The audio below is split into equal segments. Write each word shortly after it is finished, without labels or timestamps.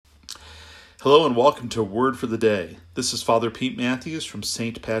Hello and welcome to Word for the Day. This is Father Pete Matthews from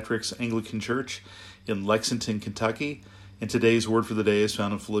St. Patrick's Anglican Church in Lexington, Kentucky. And today's Word for the Day is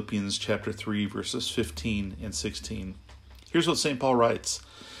found in Philippians chapter 3, verses 15 and 16. Here's what St. Paul writes.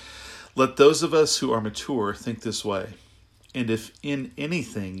 Let those of us who are mature think this way. And if in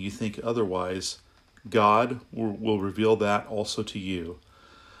anything you think otherwise, God will reveal that also to you.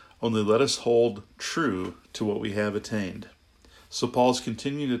 Only let us hold true to what we have attained. So Paul's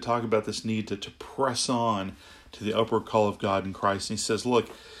continuing to talk about this need to press on to the upward call of God in Christ. And he says, look,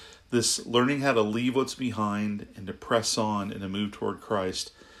 this learning how to leave what's behind and to press on and to move toward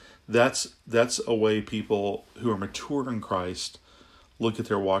Christ, that's a way people who are mature in Christ look at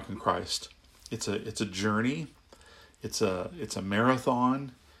their walk in Christ. It's a journey. It's a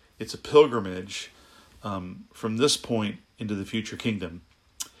marathon. It's a pilgrimage from this point into the future kingdom.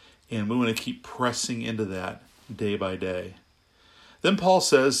 And we want to keep pressing into that day by day. Then Paul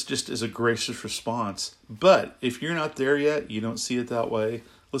says, just as a gracious response, but if you're not there yet, you don't see it that way,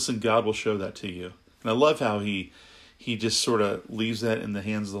 listen, God will show that to you. And I love how he just sort of leaves that in the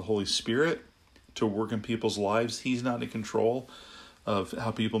hands of the Holy Spirit to work in people's lives. He's not in control of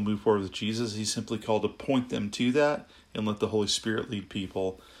how people move forward with Jesus. He's simply called to point them to that and let the Holy Spirit lead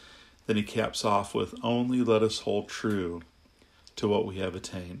people. Then he caps off with, only let us hold true to what we have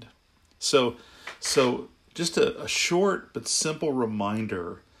attained. So just a short but simple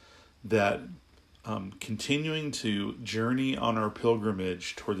reminder that continuing to journey on our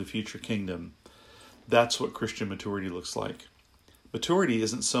pilgrimage toward the future kingdom, that's what Christian maturity looks like. Maturity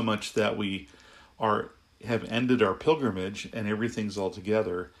isn't so much that we have ended our pilgrimage and everything's all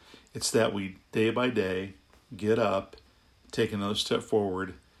together. It's that we, day by day, get up, take another step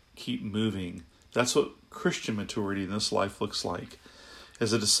forward, keep moving. That's what Christian maturity in this life looks like.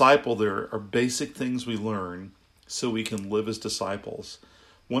 As a disciple, there are basic things we learn so we can live as disciples.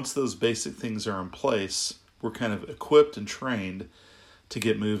 Once those basic things are in place, we're kind of equipped and trained to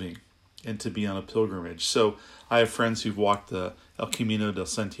get moving and to be on a pilgrimage. So I have friends who've walked the El Camino de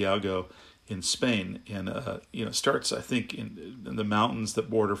Santiago in Spain, and it starts, I think, in the mountains that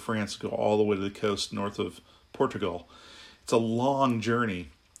border France, go all the way to the coast north of Portugal. It's a long journey,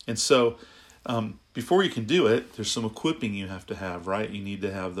 and so before you can do it, there's some equipping you have to have, right? You need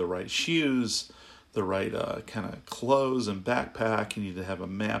to have the right shoes, the right kind of clothes and backpack. You need to have a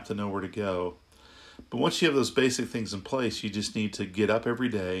map to know where to go. But once you have those basic things in place, you just need to get up every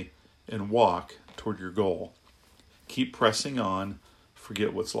day and walk toward your goal. Keep pressing on.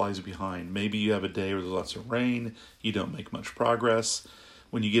 Forget what lies behind. Maybe you have a day where there's lots of rain. You don't make much progress.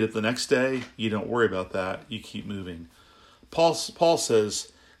 When you get up the next day, you don't worry about that. You keep moving. Paul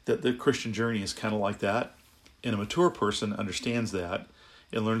says that the Christian journey is kind of like that, and a mature person understands that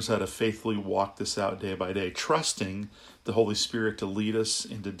and learns how to faithfully walk this out day by day, trusting the Holy Spirit to lead us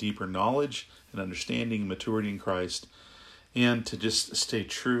into deeper knowledge and understanding, maturity in Christ, and to just stay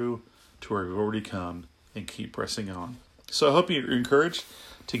true to where we've already come and keep pressing on. So I hope you're encouraged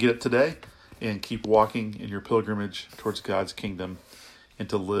to get up today and keep walking in your pilgrimage towards God's kingdom and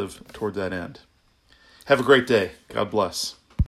to live toward that end. Have a great day. God bless.